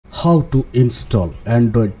How to install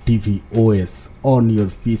Android TV OS on your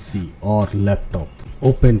PC or laptop.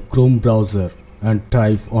 Open Chrome browser and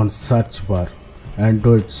type on search bar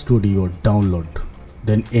Android Studio download,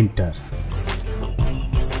 then enter.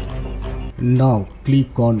 Now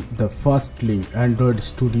click on the first link Android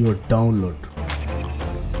Studio download.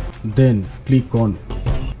 Then click on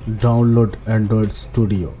download Android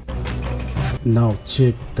Studio. Now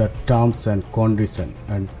check the terms and conditions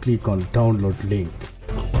and click on download link.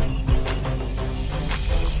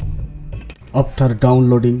 After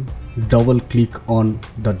downloading, double click on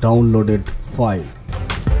the downloaded file.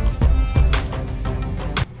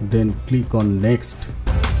 Then click on next.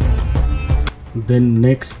 Then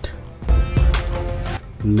next,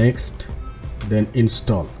 then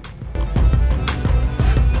install.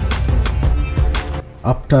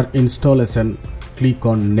 After installation, click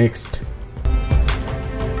on next.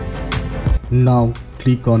 Now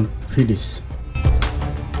click on finish.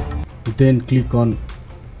 Then click on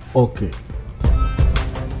OK.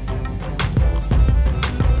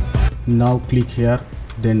 Now click here,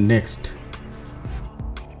 then next.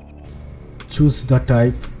 Choose the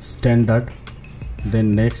type standard,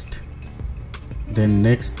 then next, then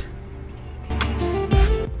next.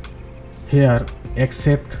 Here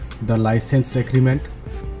accept the license agreement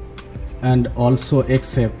and also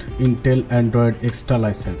accept Intel Android extra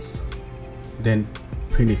license, then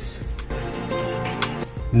finish.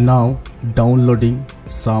 Now downloading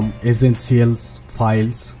some essentials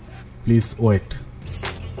files, please wait.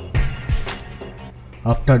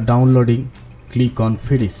 After downloading, click on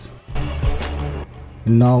finish.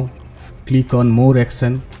 Now click on more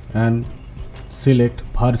action and select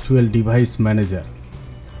virtual device manager.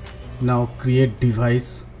 Now create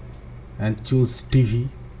device and choose TV,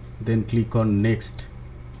 then click on next.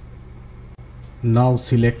 Now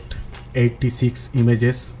select 86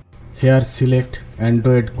 images. Here select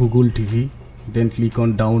Android Google TV, then click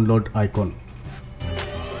on download icon.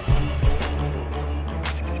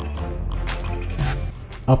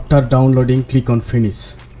 After downloading, click on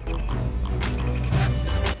finish.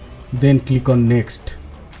 Then click on next.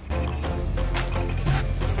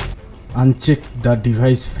 Uncheck the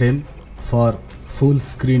device frame for full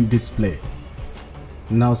screen display.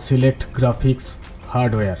 Now select graphics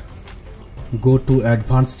hardware. Go to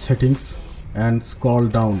advanced settings and scroll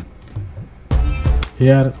down.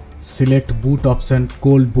 Here select boot option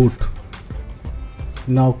cold boot.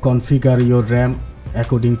 Now configure your RAM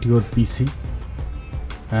according to your PC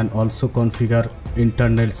and also configure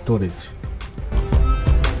internal storage.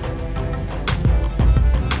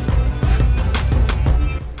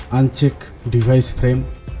 Uncheck device frame,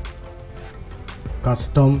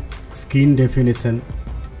 custom screen definition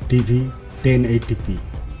TV 1080p.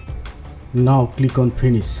 Now click on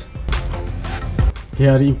finish.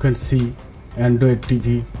 Here you can see Android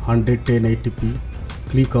TV 1080p.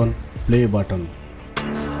 Click on play button.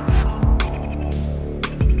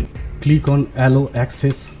 Click on allow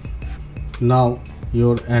access. Now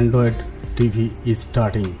your Android TV is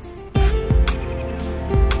starting.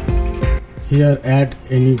 Here add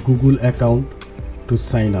any Google account to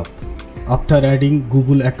sign up. After adding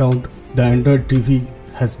Google account, the Android TV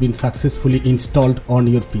has been successfully installed on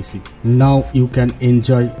your PC. Now you can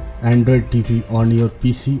enjoy Android TV on your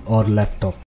PC or laptop.